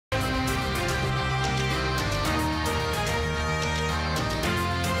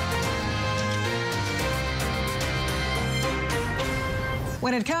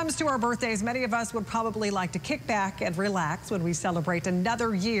When it comes to our birthdays, many of us would probably like to kick back and relax when we celebrate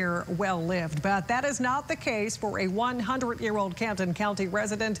another year well lived. But that is not the case for a 100-year-old Canton County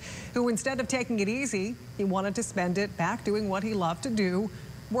resident who, instead of taking it easy, he wanted to spend it back doing what he loved to do,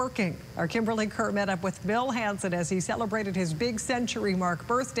 working. Our Kimberly Kerr met up with Bill Hansen as he celebrated his big century mark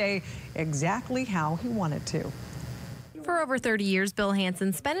birthday exactly how he wanted to. For over 30 years, Bill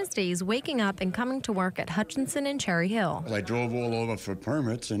Hansen spent his days waking up and coming to work at Hutchinson and Cherry Hill. I drove all over for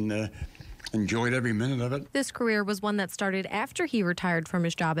permits and enjoyed every minute of it. This career was one that started after he retired from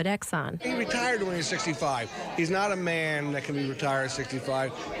his job at Exxon. He retired when he was 65. He's not a man that can be retired at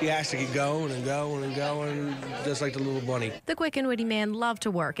 65. He has to keep going and going and going, just like the little bunny. The quick and witty man loved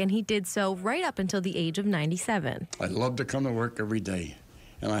to work, and he did so right up until the age of 97. I love to come to work every day.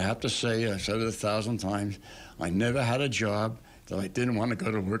 And I have to say, I've said it 1,000 times, I never had a job that I didn't want to go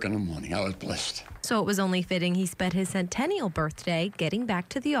to work in the morning. I was blessed. So it was only fitting he spent his centennial birthday getting back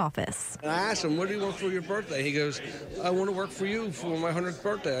to the office. And I asked him, what do you want for your birthday? He goes, I want to work for you for my 100th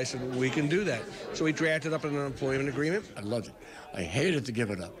birthday. I said, we can do that. So we drafted up an employment agreement. I loved it. I hated to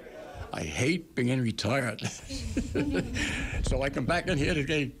give it up. I hate being retired. So I come back in here to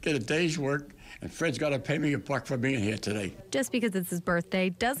get a day's work, and Fred's got to pay me $1 for being here today. Just because it's his birthday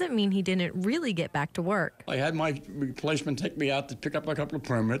doesn't mean he didn't really get back to work. I had my replacement take me out to pick up a couple of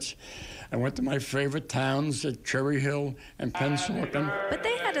permits. I went to my favorite towns at Cherry Hill and Pennsauken. But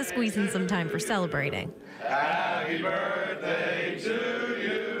they had to squeeze in some time for celebrating. Happy birthday to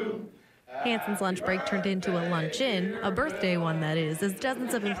you. Hansen's lunch break turned into a lunch-in, a birthday one that is, as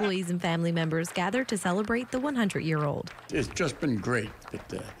dozens of employees and family members gathered to celebrate the 100-year-old. It's just been great.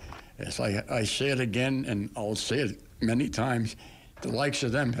 As I say it again, and I'll say it many times, the likes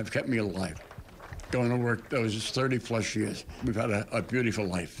of them have kept me alive. Going to work those 30-plus years, we've had a beautiful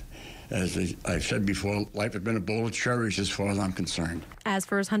life. As I've said before, life has been a bowl of cherries as far as I'm concerned. As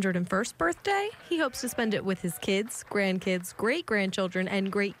for his 101st birthday, he hopes to spend it with his kids, grandkids, great-grandchildren,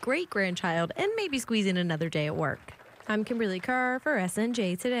 and great-great-grandchild, and maybe squeeze in another day at work. I'm Kimberly Kerr for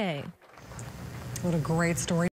SNJ Today. What a great story.